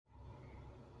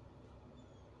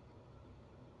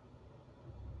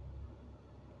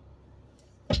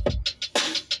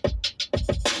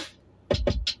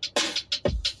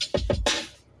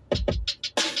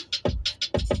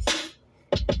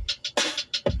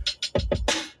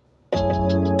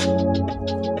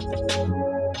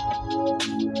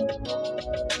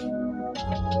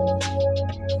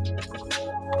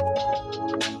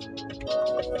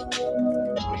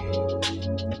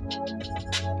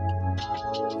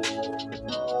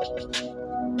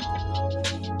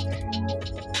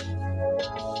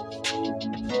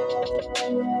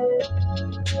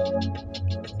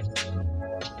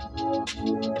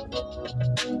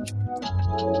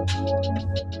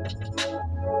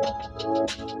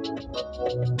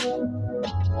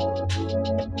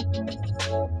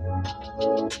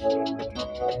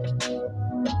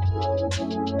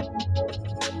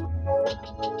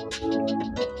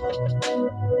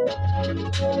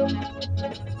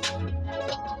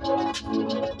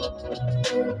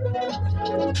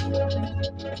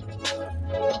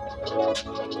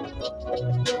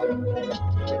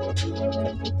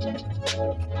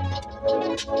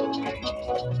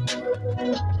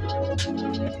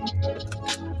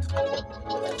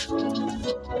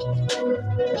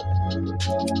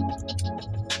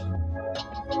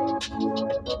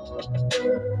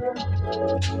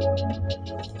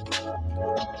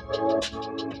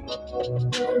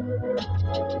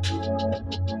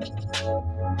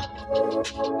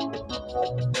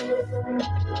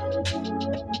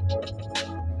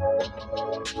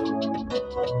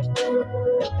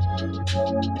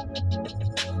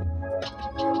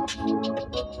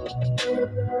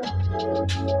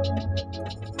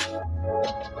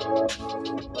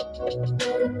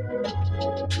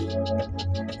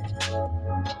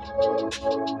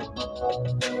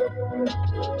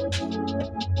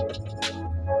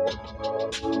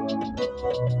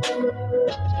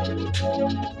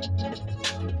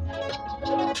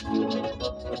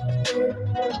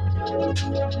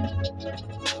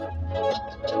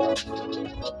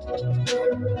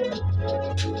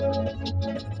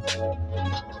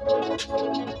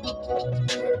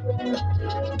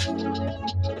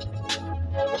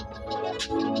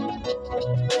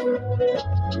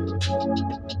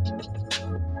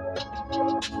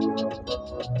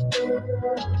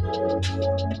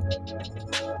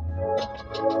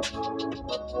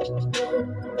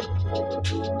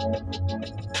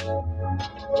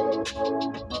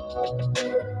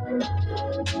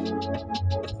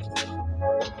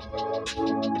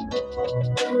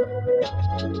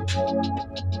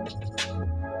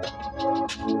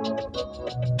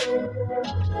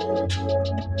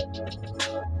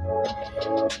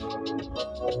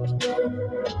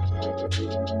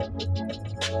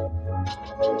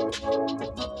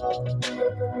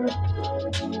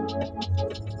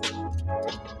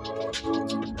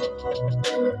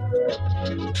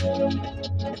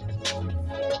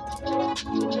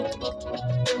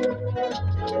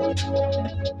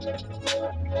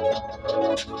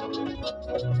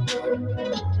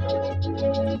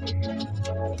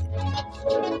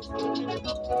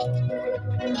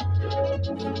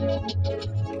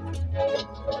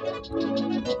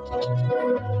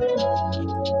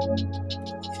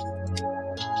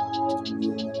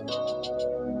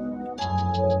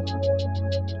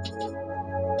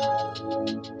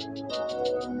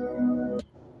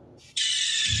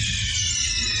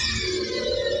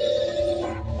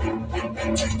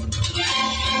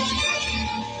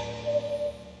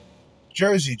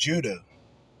Jersey Judah,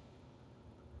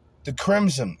 the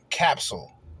Crimson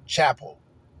Capsule Chapel,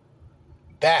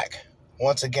 back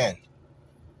once again.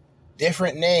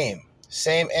 Different name,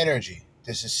 same energy.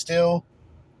 This is still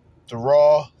the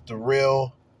raw, the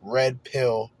real red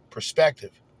pill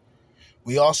perspective.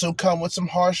 We also come with some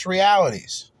harsh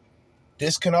realities.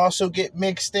 This can also get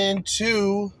mixed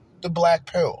into the black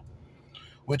pill,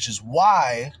 which is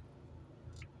why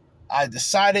I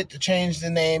decided to change the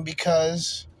name,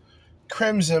 because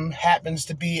crimson happens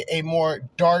to be a more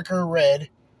darker red,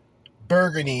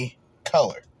 burgundy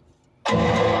color.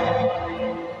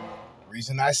 The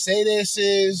reason I say this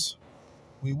is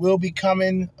we will be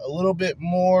coming a little bit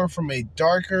more from a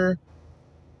darker,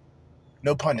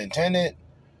 no pun intended,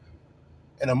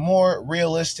 and a more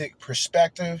realistic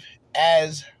perspective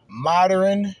as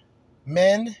modern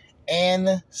men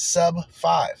and sub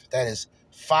 5. That is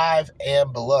 5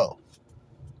 and below.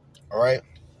 All right.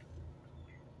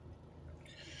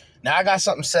 Now I got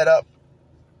something set up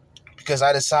because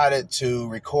I decided to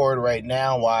record right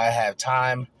now while I have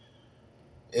time.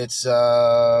 It's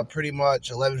pretty much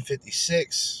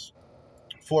 11:56,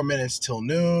 4 minutes till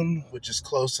noon, which is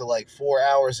close to like 4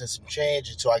 hours and some change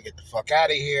until I get the fuck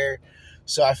out of here.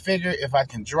 So I figure if I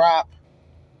can drop,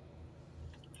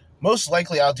 most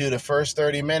likely I'll do the first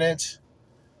 30 minutes,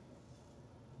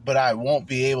 but I won't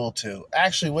be able to.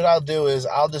 Actually, what I'll do is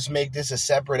I'll just make this a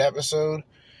separate episode,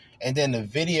 and then the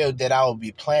video that I will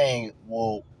be playing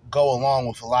will go along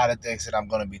with a lot of things that I'm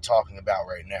going to be talking about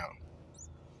right now.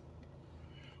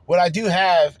 What I do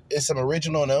have is some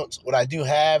original notes. What I do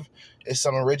have is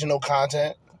some original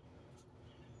content,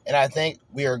 and I think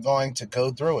we are going to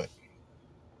go through it.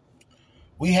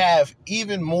 We have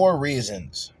even more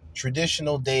reasons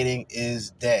traditional dating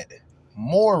is dead.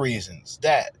 More reasons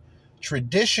that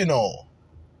traditional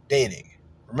dating,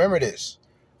 remember this,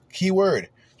 keyword,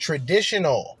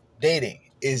 traditional dating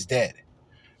is dead.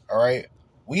 All right.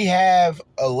 We have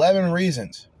 11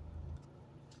 reasons.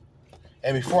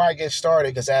 And before I get started,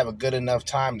 because I have a good enough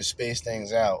time to space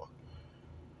things out,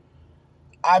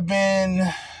 I've been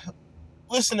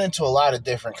listening to a lot of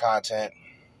different content.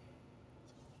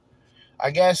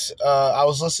 I guess I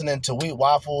was listening to Wheat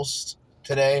Waffles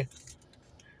today.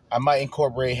 I might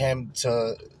incorporate him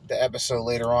to the episode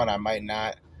later on. I might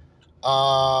not.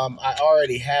 I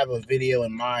already have a video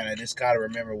in mind. I just got to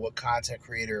remember what content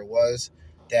creator it was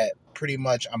that pretty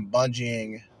much I'm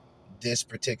bungeeing this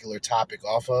particular topic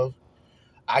off of.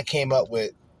 I came up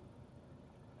with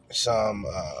some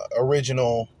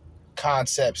original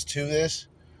concepts to this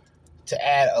to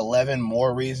add 11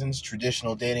 more reasons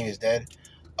traditional dating is dead.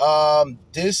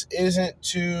 This isn't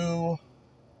to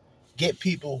get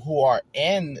people who are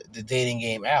in the dating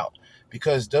game out,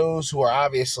 because those who are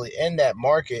obviously in that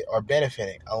market are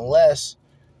benefiting, unless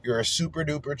you're a super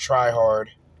duper tryhard.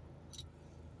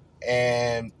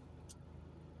 And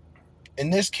in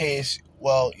this case,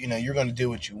 well, you're going to do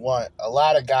what you want. A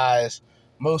lot of guys,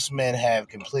 most men have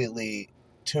completely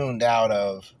tuned out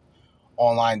of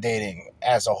online dating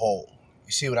as a whole.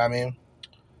 You see what I mean?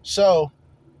 So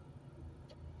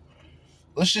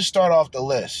let's just start off the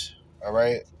list. All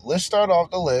right. Let's start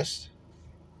off the list.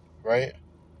 Right.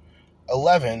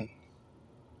 11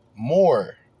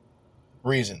 more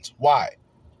reasons why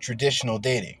traditional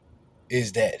dating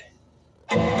is dead.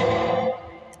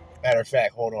 Matter of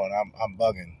fact, hold on. I'm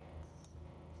bugging.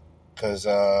 Because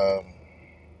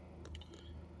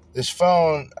this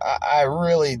phone, I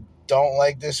really don't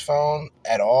like this phone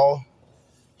at all.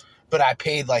 But I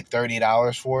paid like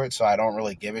 $30 for it, so I don't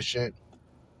really give a shit.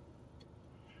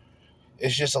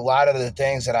 It's just a lot of the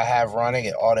things that I have running,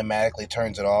 it automatically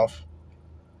turns it off.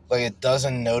 Like, it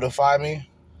doesn't notify me.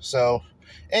 So,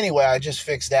 anyway, I just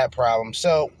fixed that problem.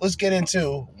 So, let's get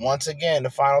into, once again,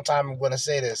 the final time I'm going to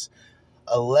say this,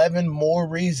 11 more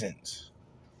reasons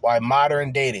why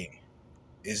modern dating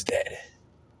is dead.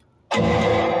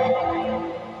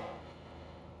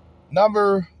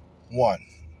 Number 1.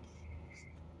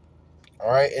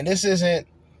 All right, and this isn't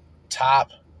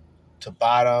top to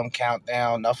bottom,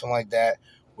 countdown, nothing like that.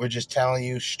 We're just telling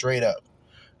you straight up.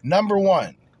 Number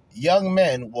 1, young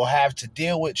men will have to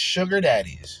deal with sugar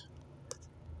daddies,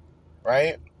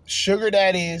 right? Sugar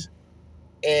daddies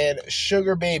and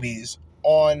sugar babies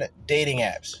on dating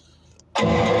apps.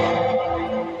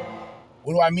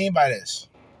 What do I mean by this?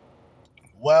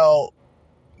 Well,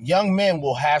 young men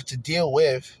will have to deal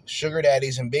with sugar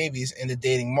daddies and babies in the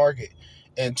dating market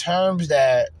in terms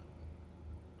that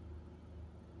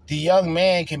the young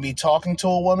man can be talking to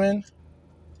a woman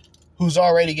who's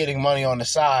already getting money on the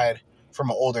side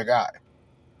from an older guy.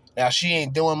 Now, she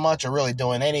ain't doing much or really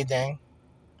doing anything,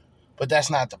 but that's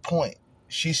not the point.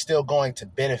 She's still going to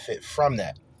benefit from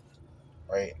that,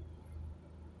 right?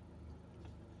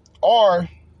 Or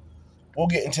we'll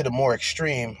get into the more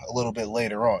extreme a little bit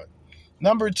later on.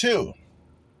 Number 2,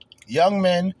 young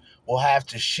men will have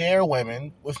to share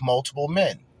women with multiple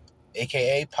men,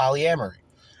 aka polyamory.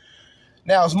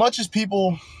 Now, as much as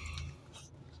people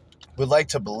would like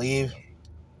to believe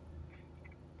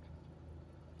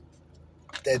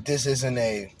that this isn't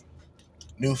a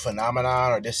new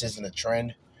phenomenon or this isn't a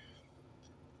trend,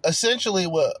 essentially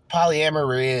what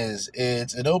polyamory is,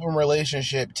 it's an open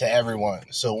relationship to everyone.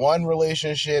 So one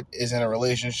relationship is in a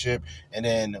relationship, and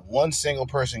then one single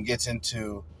person gets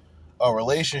into a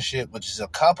relationship, which is a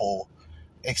couple,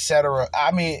 etc.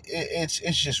 I mean, it's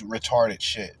just retarded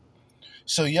shit.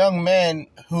 So young men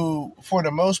who, for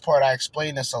the most part, I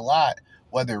explain this a lot,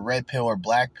 whether red pill or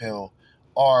black pill,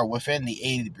 are within the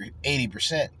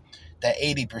 80%. That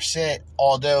 80%,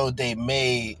 although they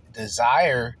may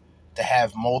desire to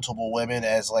have multiple women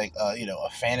as like a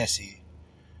fantasy,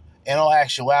 in all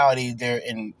actuality, they're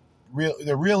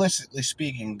realistically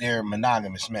speaking, they're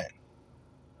monogamous men.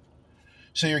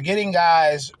 So you're getting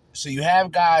guys. So you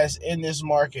have guys in this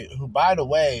market who, by the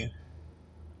way,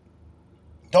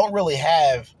 don't really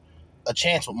have a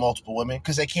chance with multiple women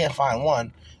because they can't find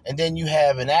one. And then you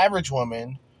have an average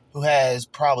woman who has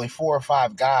probably 4 or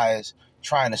 5 guys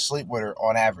trying to sleep with her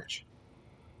on average.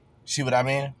 See what I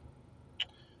mean?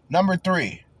 Number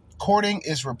 3, courting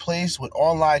is replaced with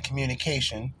online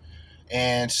communication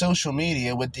and social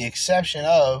media, with the exception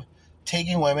of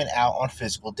taking women out on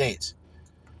physical dates.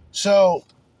 So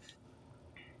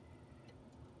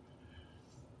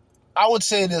I would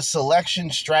say the selection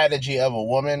strategy of a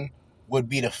woman would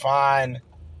be to find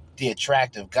the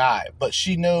attractive guy, but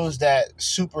she knows that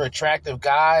super attractive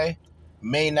guy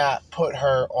may not put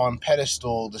her on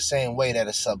pedestal the same way that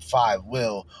a sub 5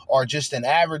 will, or just an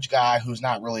average guy who's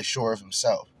not really sure of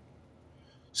himself.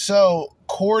 So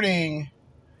courting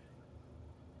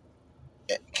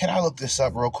can I look this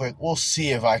up real quick? We'll see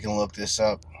if I can look this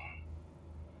up.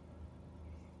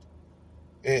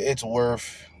 It's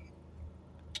worth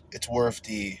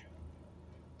the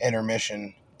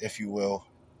intermission, if you will.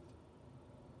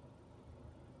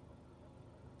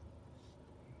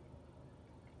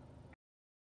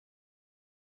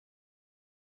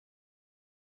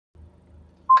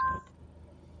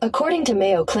 According to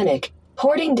Mayo Clinic,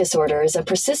 hoarding disorder is a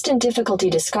persistent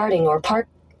difficulty discarding or part.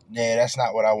 Yeah, that's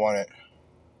not what I wanted.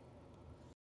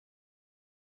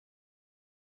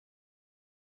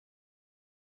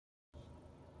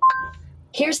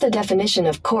 Here's the definition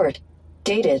of court.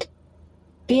 Dated.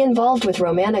 Be involved with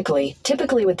romantically,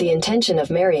 typically with the intention of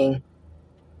marrying.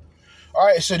 All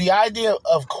right, so the idea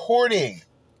of courting,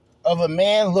 of a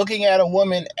man looking at a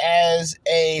woman as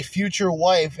a future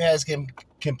wife, has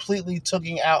completely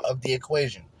taken out of the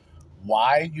equation.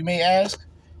 Why, you may ask?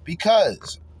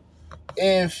 Because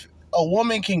if a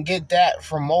woman can get that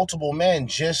from multiple men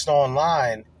just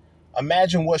online,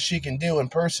 imagine what she can do in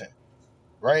person,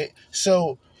 right?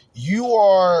 So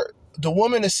the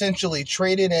woman essentially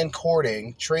traded in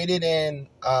courting, traded in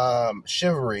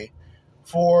chivalry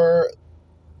for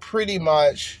pretty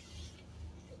much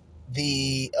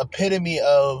the epitome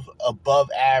of above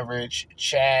average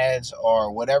chads,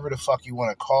 or whatever the fuck you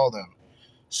want to call them.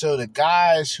 So the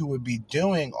guys who would be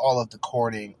doing all of the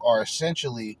courting are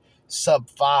essentially sub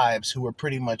fives who were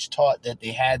pretty much taught that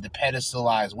they had to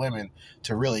pedestalize women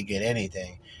to really get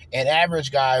anything. And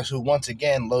average guys who, once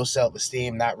again, low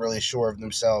self-esteem, not really sure of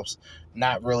themselves,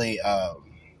 not really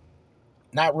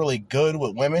good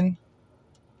with women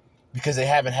because they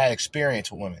haven't had experience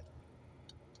with women.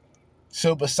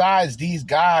 So besides these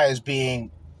guys being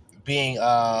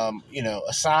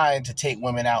assigned to take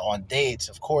women out on dates,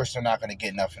 of course they're not going to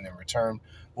get nothing in return.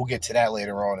 We'll get to that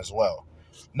later on as well.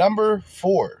 Number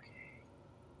 4,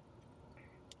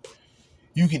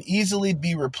 you can easily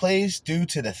be replaced due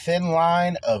to the thin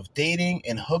line of dating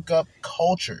and hookup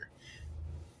culture.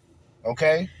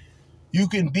 Okay? You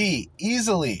can be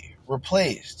easily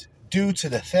replaced due to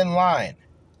the thin line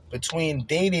between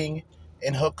dating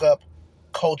and hookup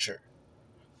culture.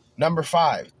 Number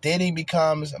 5, dating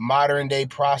becomes modern day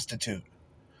prostitute.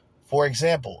 For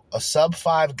example, a sub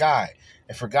 5 guy.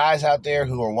 And for guys out there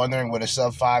who are wondering what a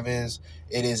sub 5 is,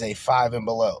 it is a 5 and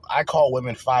below. I call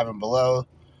women 5 and below,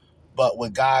 but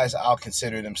with guys, I'll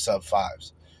consider them sub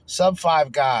 5s. A sub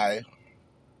 5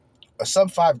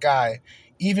 guy,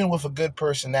 even with a good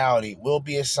personality, will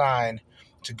be assigned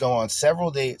to go on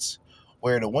several dates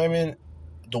where the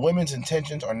women's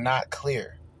intentions are not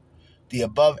clear. The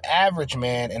above average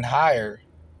man and higher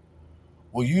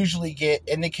will usually get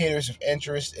indicators of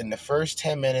interest in the first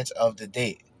 10 minutes of the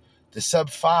date. The sub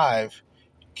 5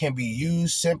 can be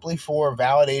used simply for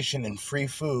validation and free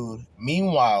food.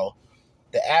 Meanwhile,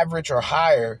 the average or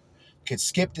higher could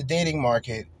skip the dating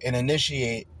market and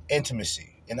initiate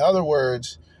intimacy. In other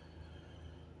words,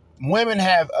 women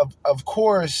have, of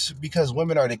course, because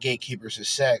women are the gatekeepers of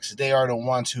sex, they are the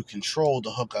ones who control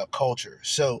the hookup culture.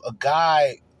 So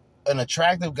an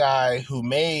attractive guy who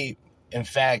may, in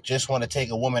fact, just want to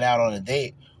take a woman out on a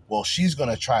date, well, she's going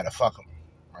to try to fuck him,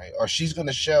 right? Or she's going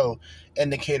to show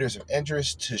indicators of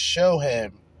interest to show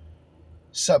him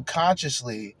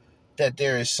subconsciously that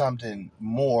there is something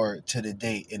more to the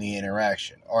date and the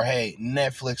interaction. Or, hey,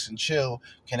 Netflix and chill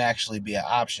can actually be an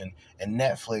option, and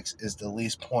Netflix is the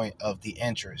least point of the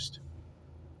interest.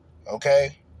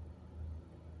 Okay?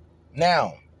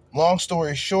 Now, long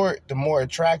story short, the more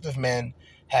attractive men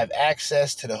have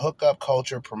access to the hookup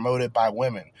culture promoted by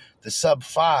women. The sub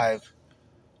 5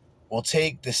 will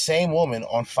take the same woman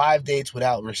on 5 dates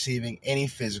without receiving any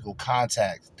physical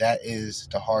contact. That is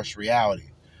the harsh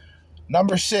reality.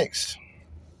 Number 6,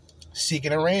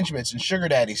 seeking arrangements and sugar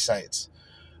daddy sites.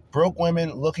 Broke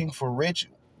women looking for rich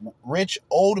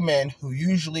old men who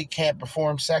usually can't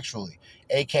perform sexually,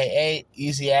 aka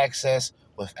easy access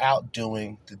without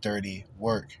doing the dirty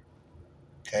work.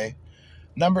 Okay?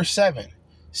 Number 7,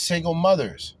 single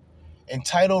mothers.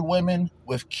 Entitled women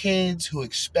with kids who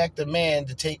expect a man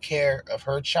to take care of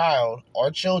her child or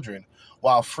children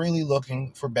while freely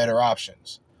looking for better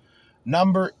options.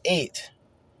 Number 8,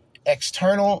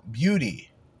 external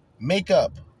beauty,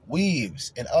 makeup,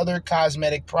 weaves, and other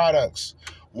cosmetic products.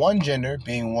 One gender,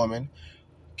 being woman,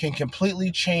 can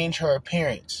completely change her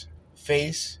appearance,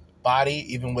 face,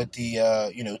 body, even with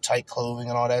the tight clothing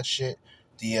and all that shit.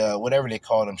 The whatever they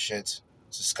call them shits.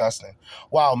 It's disgusting.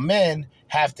 While men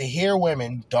have to hear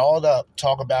women dolled up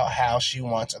talk about how she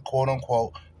wants a quote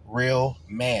unquote real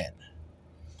man.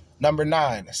 Number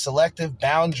 9, selective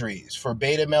boundaries for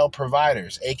beta male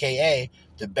providers, aka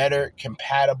the better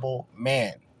compatible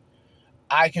man.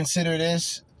 I consider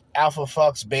this alpha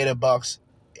fucks beta bucks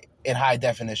in high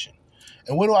definition.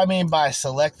 And what do I mean by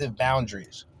selective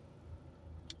boundaries?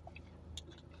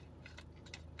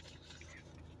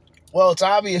 Well, it's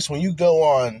obvious when you go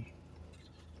on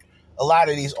a lot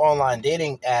of these online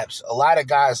dating apps, a lot of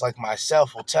guys like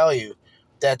myself will tell you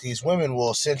that these women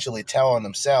will essentially tell on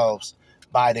themselves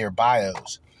by their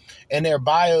bios. And their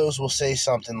bios will say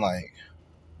something like,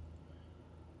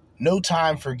 no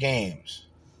time for games,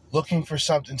 looking for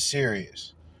something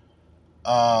serious,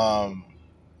 no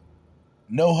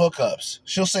hookups.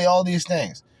 She'll say all these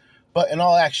things. But in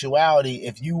all actuality,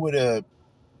 if you were to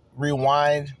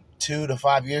rewind 2 to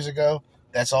 5 years ago,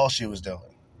 that's all she was doing.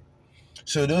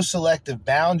 So those selective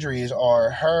boundaries are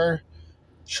her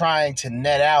trying to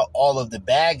net out all of the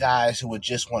bad guys who would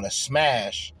just want to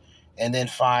smash, and then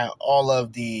find all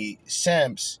of the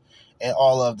simps and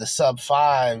all of the sub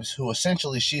fives who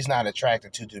essentially she's not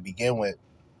attracted to begin with,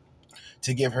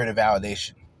 to give her the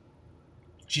validation.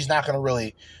 She's not going to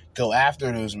really go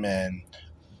after those men,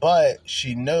 but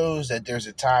she knows that there's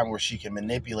a time where she can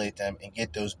manipulate them and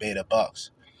get those beta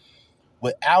bucks.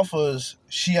 With alphas,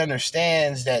 she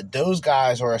understands that those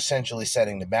guys are essentially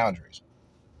setting the boundaries.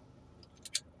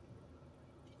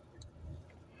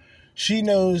 She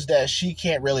knows that she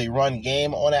can't really run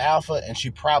game on an alpha, and she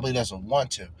probably doesn't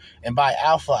want to. And by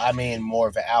alpha, I mean more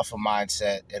of an alpha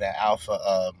mindset and an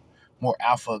alpha, more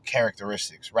alpha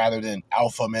characteristics rather than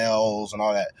alpha males and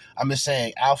all that. I'm just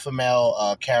saying alpha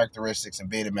male characteristics and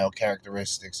beta male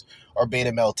characteristics, or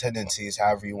beta male tendencies,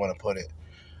 however you want to put it.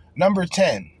 Number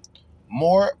 10,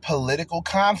 more political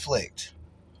conflict.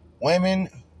 Women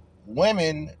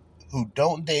who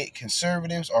don't date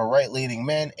conservatives or right-leaning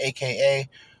men, aka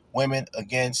women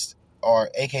against, or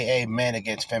aka men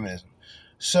against feminism.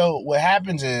 So what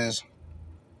happens is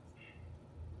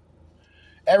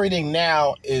everything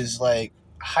now is like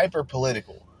hyper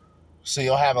political. So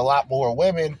you'll have a lot more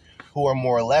women who are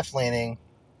more left-leaning,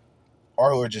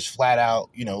 or who are just flat out,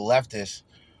 leftists,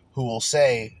 who will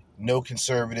say no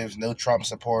conservatives, no Trump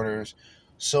supporters,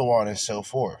 so on and so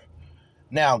forth.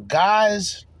 Now,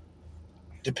 guys,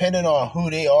 depending on who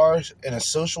they are in a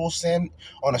social standing,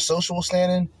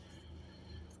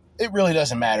 it really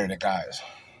doesn't matter to guys.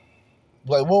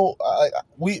 Like, well,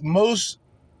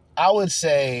 I would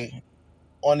say,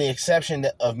 on the exception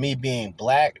of me being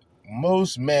black,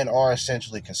 most men are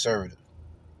essentially conservative.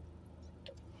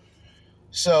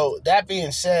 So that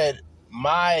being said,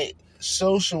 my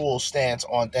social stance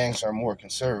on things are more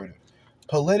conservative.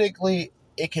 Politically,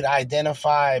 it can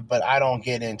identify, but I don't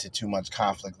get into too much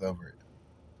conflict over it.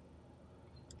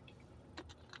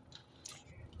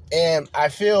 And I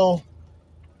feel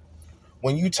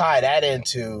when you tie that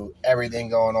into everything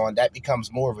going on, that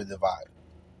becomes more of a divide.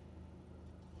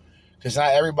 Because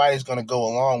not everybody's going to go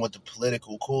along with the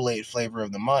political Kool-Aid flavor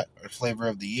of the month, or flavor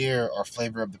of the year, or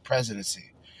flavor of the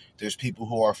presidency. There's people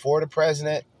who are for the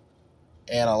president,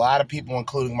 and a lot of people,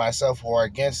 including myself, who are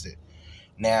against it.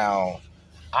 Now,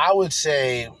 I would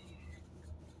say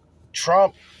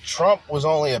Trump was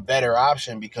only a better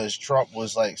option because Trump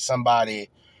was like somebody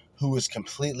who was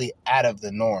completely out of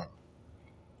the norm.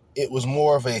 It was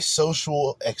more of a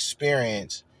social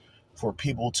experience for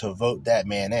people to vote that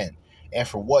man in. And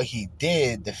for what he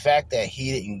did, the fact that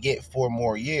he didn't get 4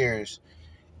 more years,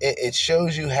 it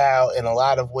shows you how, in a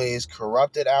lot of ways,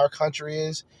 corrupted our country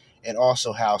is, and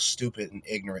also how stupid and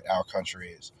ignorant our country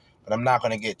is. But I'm not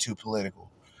going to get too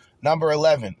political. Number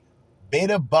 11,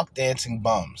 beta buck dancing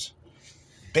bums.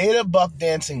 Beta buck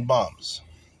dancing bums.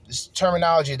 This is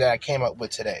terminology that I came up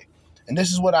with today. And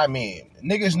this is what I mean.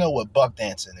 Niggas know what buck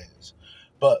dancing is.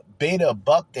 But beta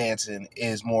buck dancing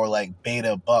is more like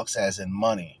beta bucks as in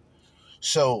money.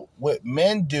 So what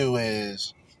men do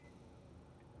is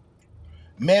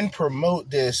men promote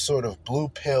this sort of blue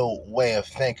pill way of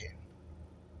thinking.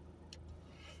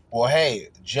 Well, hey,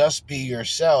 just be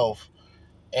yourself,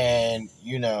 and,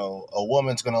 a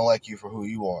woman's going to like you for who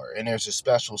you are. And there's a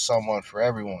special someone for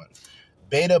everyone.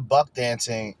 Beta buck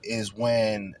dancing is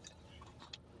when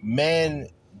men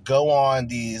go on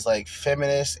these like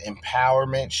feminist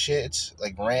empowerment shits,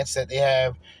 like rants that they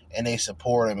have, and they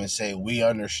support them and say, we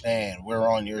understand, we're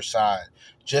on your side,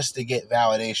 just to get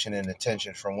validation and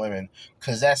attention from women,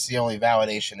 because that's the only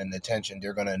validation and attention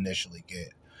they're going to initially get.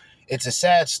 It's a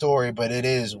sad story, but it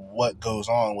is what goes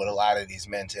on with a lot of these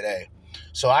men today.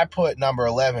 So I put number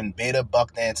 11, beta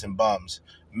buck dancing bums.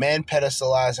 Men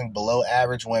pedestalizing below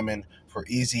average women for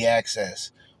easy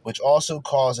access, which also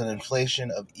cause an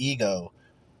inflation of ego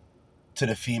to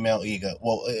the female ego.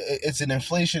 Well, it's an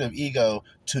inflation of ego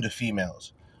to the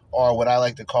females, or what I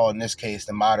like to call in this case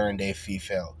the modern day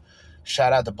female.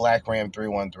 Shout out to Black Ram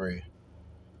 313.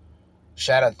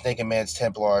 Shout out to Thinking Man's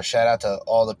Templar. Shout out to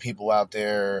all the people out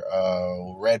there.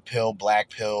 Red pill, black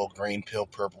pill, green pill,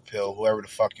 purple pill, whoever the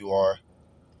fuck you are.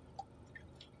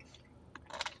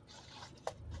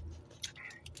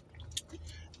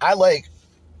 I like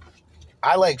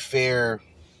fair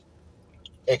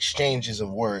exchanges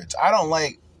of words. I don't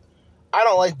like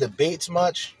debates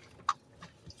much,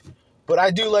 but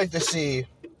I do like to see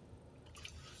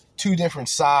two different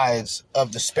sides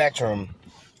of the spectrum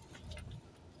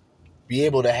be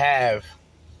able to have,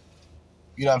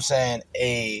 you know what I'm saying,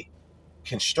 a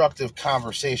constructive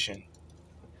conversation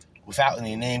without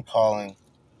any name calling.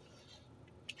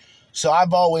 So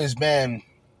I've always been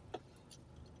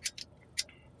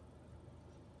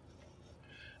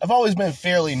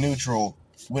fairly neutral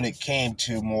when it came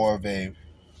to more of a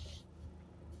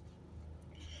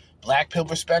black pill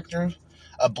perspective.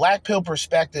 A black pill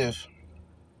perspective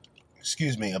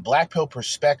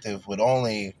would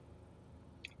only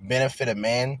benefit a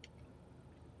man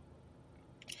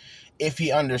if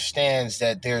he understands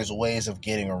that there's ways of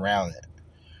getting around it.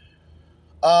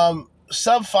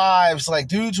 Sub fives, like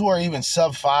dudes who are even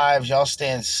sub fives, y'all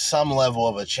stand some level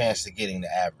of a chance to getting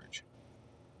the average.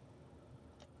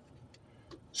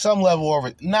 Some level of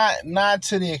it, not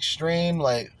to the extreme,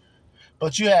 like,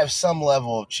 but you have some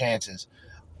level of chances.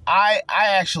 I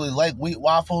actually like wheat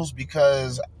waffles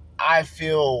because I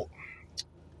think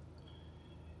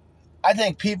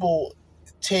people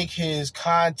take his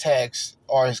context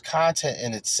or his content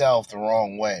in itself the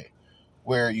wrong way,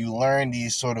 where you learn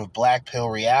these sort of black pill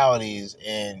realities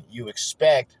and you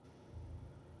expect,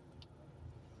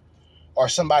 or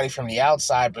somebody from the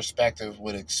outside perspective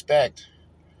would expect,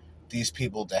 these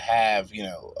people to have,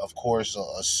 of course,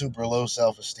 a super low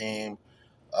self-esteem,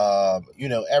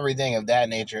 everything of that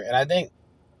nature. And I think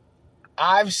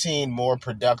I've seen more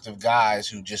productive guys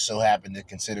who just so happen to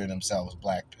consider themselves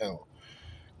black pill.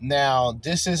 Now,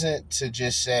 this isn't to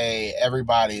just say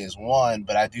everybody is one,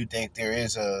 but I do think there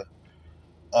is a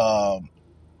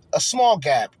small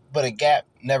gap, but a gap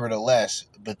nevertheless,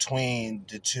 between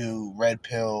the two red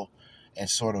pill and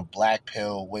sort of black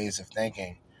pill ways of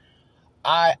thinking.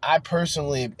 I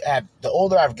personally have, the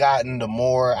older I've gotten, the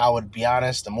more, I would be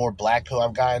honest, the more black pill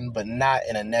I've gotten, but not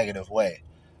in a negative way.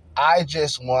 I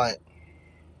just want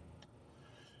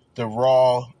the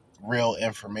raw, real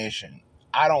information.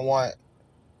 I don't want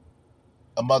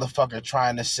a motherfucker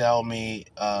trying to sell me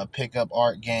a pickup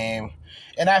art game.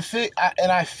 And I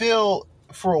feel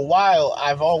for a while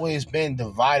I've always been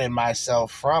dividing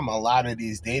myself from a lot of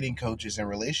these dating coaches and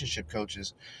relationship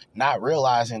coaches, not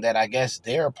realizing that I guess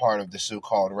they're a part of the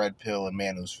so-called red pill and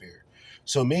manosphere.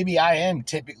 So maybe I am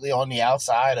typically on the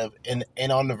outside of and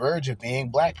on the verge of being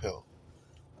black pill.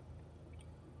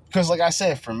 Because like I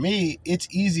said, for me, it's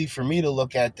easy for me to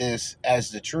look at this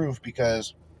as the truth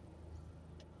because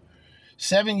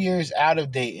 7 years out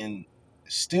of dating,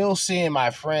 still seeing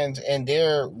my friends and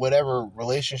their whatever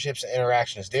relationships and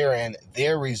interactions they're in,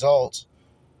 their results,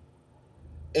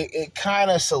 it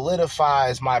kind of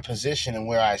solidifies my position and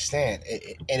where I stand.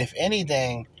 And if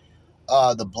anything,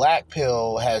 the black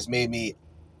pill has made me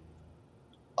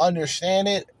understand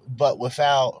it, but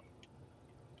without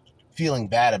feeling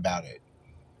bad about it.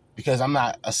 Because I'm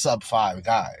not a sub 5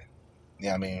 guy. You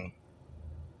know what I mean?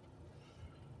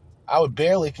 I would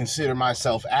barely consider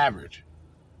myself average,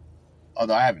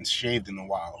 although I haven't shaved in a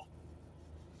while.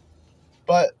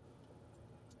 But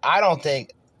I don't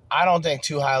think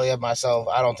too highly of myself.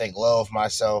 I don't think low of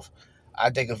myself. I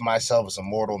think of myself as a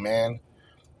mortal man.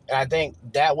 And I think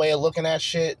that way of looking at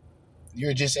shit,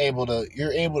 you're able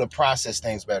to process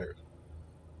things better.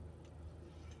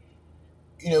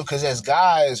 Because as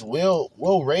guys,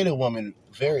 we'll rate a woman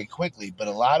very quickly, but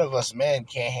a lot of us men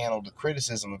can't handle the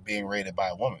criticism of being rated by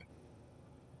a woman.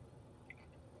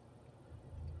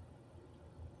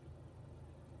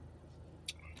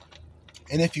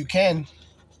 And if you can,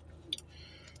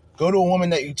 go to a woman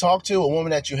that you talk to, a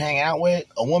woman that you hang out with,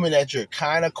 a woman that you're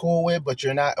kind of cool with, but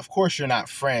you're not, of course you're not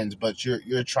friends, but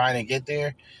you're trying to get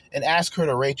there, and ask her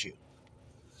to rate you.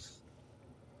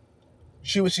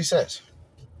 See what she says.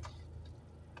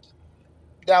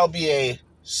 That'll be a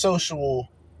social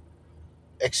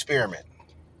experiment.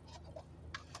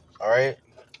 All right?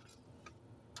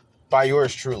 By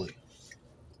yours truly.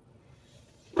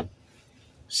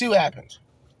 See what happens.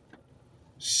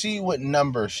 See what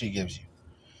number she gives you.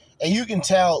 And you can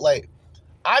tell, like,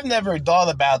 I've never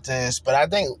thought about this, but I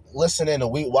think listening to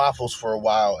Wheat Waffles for a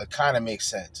while, it kind of makes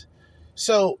sense.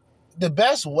 So the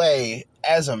best way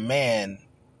as a man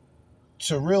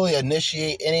to really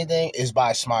initiate anything is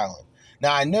by smiling.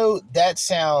 Now, I know that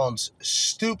sounds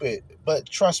stupid, but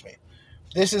trust me,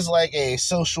 this is like a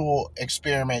social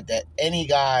experiment that any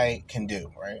guy can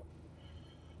do, right?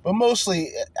 But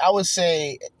mostly, I would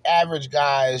say average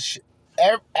guys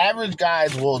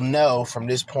will know from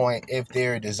this point if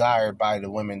they're desired by the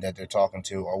women that they're talking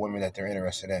to or women that they're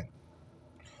interested in,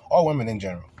 or women in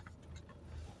general.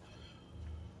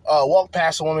 Walk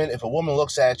past a woman. If a woman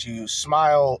looks at you,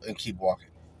 smile and keep walking.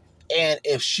 And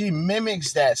if she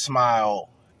mimics that smile,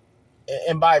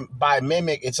 and by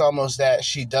mimic, it's almost that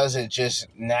she does it just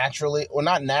naturally, or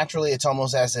not naturally. It's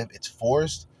almost as if it's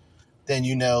forced. Then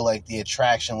you know, like the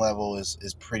attraction level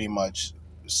is pretty much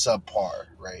subpar,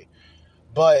 right?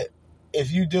 But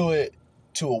if you do it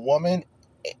to a woman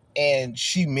and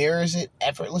she mirrors it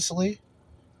effortlessly,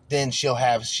 then she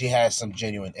has some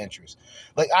genuine interest.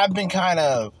 Like I've been kind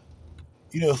of,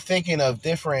 thinking of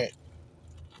different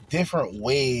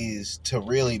ways to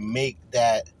really make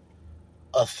that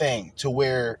a thing, to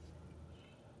where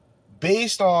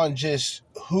based on just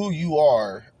who you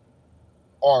are,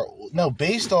 or no,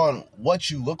 based on what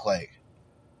you look like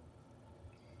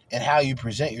and how you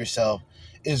present yourself,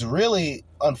 is really,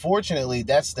 unfortunately,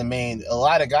 that's the main. A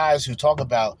lot of guys who talk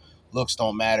about looks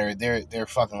don't matter, they're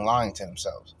fucking lying to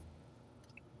themselves.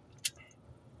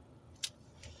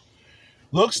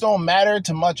 Looks don't matter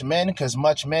to much men because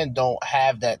much men don't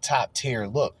have that top tier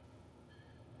look.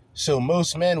 So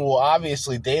most men will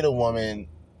obviously date a woman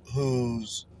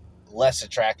who's less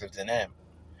attractive than them.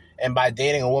 And by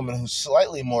dating a woman who's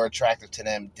slightly more attractive to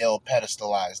them, they'll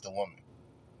pedestalize the woman.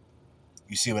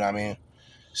 You see what I mean?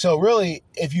 So really,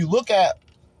 if you look at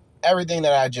everything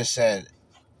that I just said,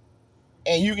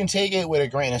 and you can take it with a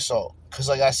grain of salt, because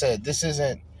like I said, this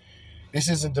isn't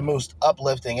the most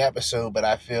uplifting episode, but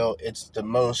I feel it's the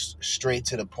most straight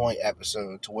to the point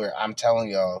episode, to where I'm telling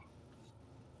y'all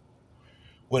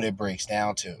what it breaks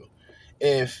down to.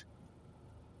 If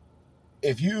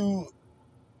you,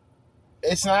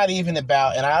 it's not even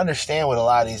about, and I understand what a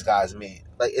lot of these guys mean.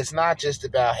 Like, it's not just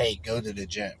about, hey, go to the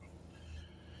gym.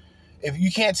 If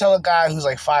you can't tell a guy who's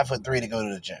like 5'3" to go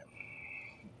to the gym,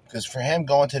 because for him,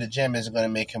 going to the gym isn't going to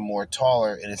make him more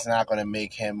taller, and it's not going to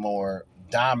make him more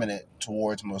dominant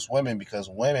towards most women, because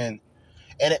women,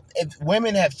 and if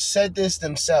women have said this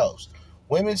themselves,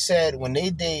 women said when they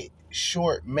date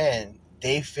short men,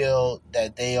 they feel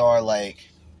that they are like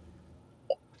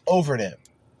over them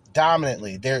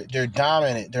dominantly. They're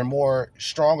dominant. They're more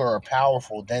stronger or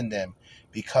powerful than them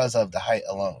because of the height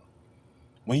alone.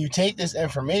 When you take this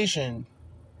information,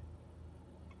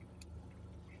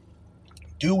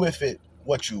 do with it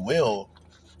what you will,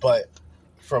 but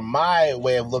from my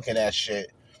way of looking at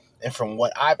shit, and from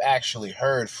what I've actually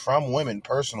heard from women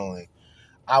personally,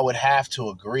 I would have to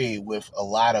agree with a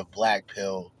lot of black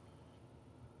pill.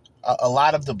 A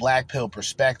lot of the black pill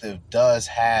perspective does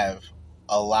have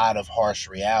a lot of harsh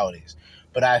realities,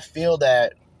 but I feel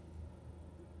that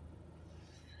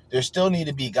there still need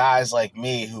to be guys like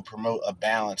me who promote a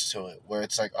balance to it, where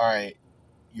it's like, all right,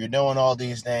 you're doing all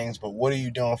these things, but what are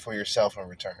you doing for yourself in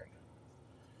return?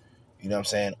 You know what I'm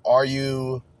saying? Are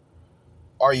you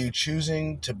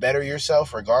choosing to better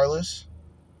yourself regardless,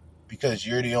 because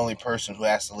you're the only person who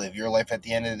has to live your life at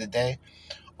the end of the day?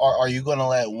 Or are you going to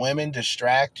let women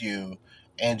distract you,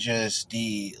 and just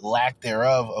the lack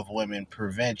thereof of women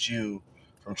prevent you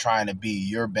from trying to be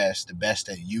your best, the best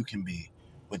that you can be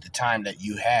with the time that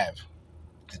you have,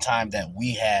 the time that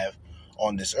we have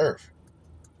on this earth?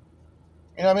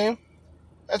 You know what I mean?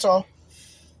 That's all.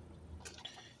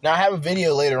 Now, I have a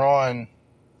video later on.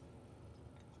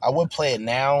 I would play it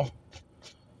now,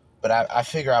 but I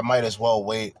figure I might as well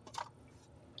wait.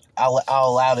 I'll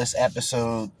allow this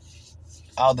episode.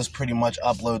 I'll just pretty much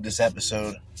upload this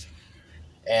episode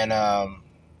and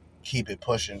keep it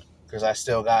pushing, because I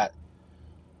still got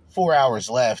 4 hours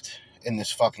left in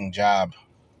this fucking job,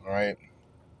 all right?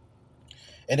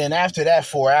 And then after that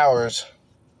 4 hours,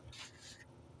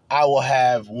 I will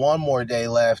have one more day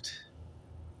left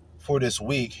for this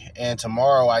week, and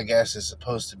tomorrow, I guess, is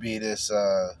supposed to be this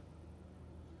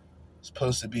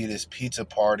pizza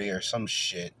party or some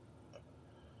shit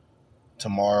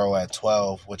tomorrow at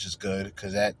 12, which is good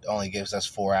because that only gives us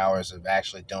 4 hours of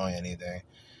actually doing anything.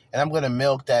 And I'm going to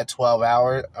milk that 12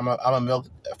 hours. I'm going to milk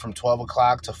from 12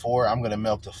 o'clock to 4. I'm going to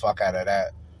milk the fuck out of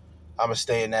that. I'm going to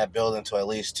stay in that building till at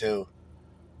least 2.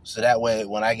 So that way,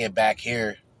 when I get back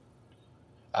here,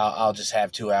 I'll just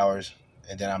have 2 hours,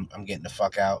 and then I'm getting the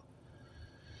fuck out.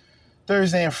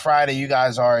 Thursday and Friday, you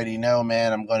guys already know,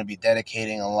 man, I'm going to be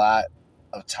dedicating a lot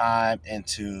of time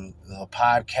into the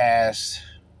podcast,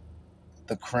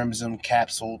 the Crimson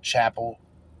Capsule Chapel,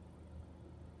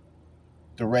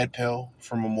 the Red Pill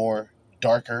from a more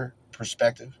darker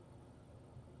perspective.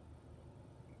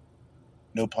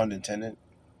 No pun intended.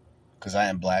 because I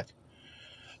am black.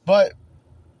 But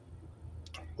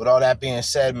with all that being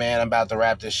said, man, I'm about to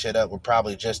wrap this shit up. We're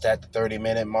probably just at the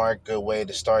 30-minute mark. Good way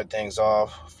to start things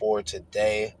off for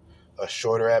today. A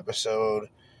shorter episode.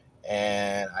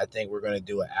 And I think we're going to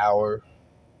do an hour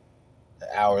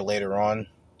later on.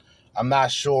 I'm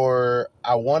not sure.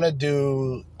 I want to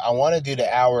do the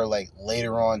hour like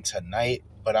later on tonight,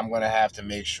 but I'm going to have to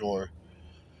make sure.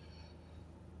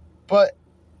 But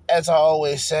as I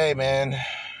always say, man,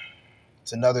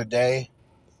 it's another day.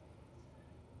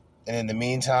 And in the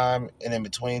meantime, and in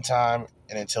between time,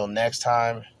 and until next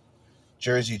time,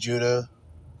 Jersey Judah,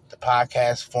 the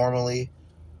podcast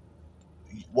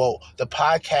the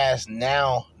podcast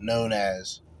now known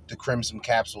as the Crimson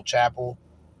Capsule Chapel,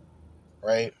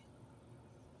 right?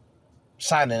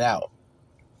 Signing out.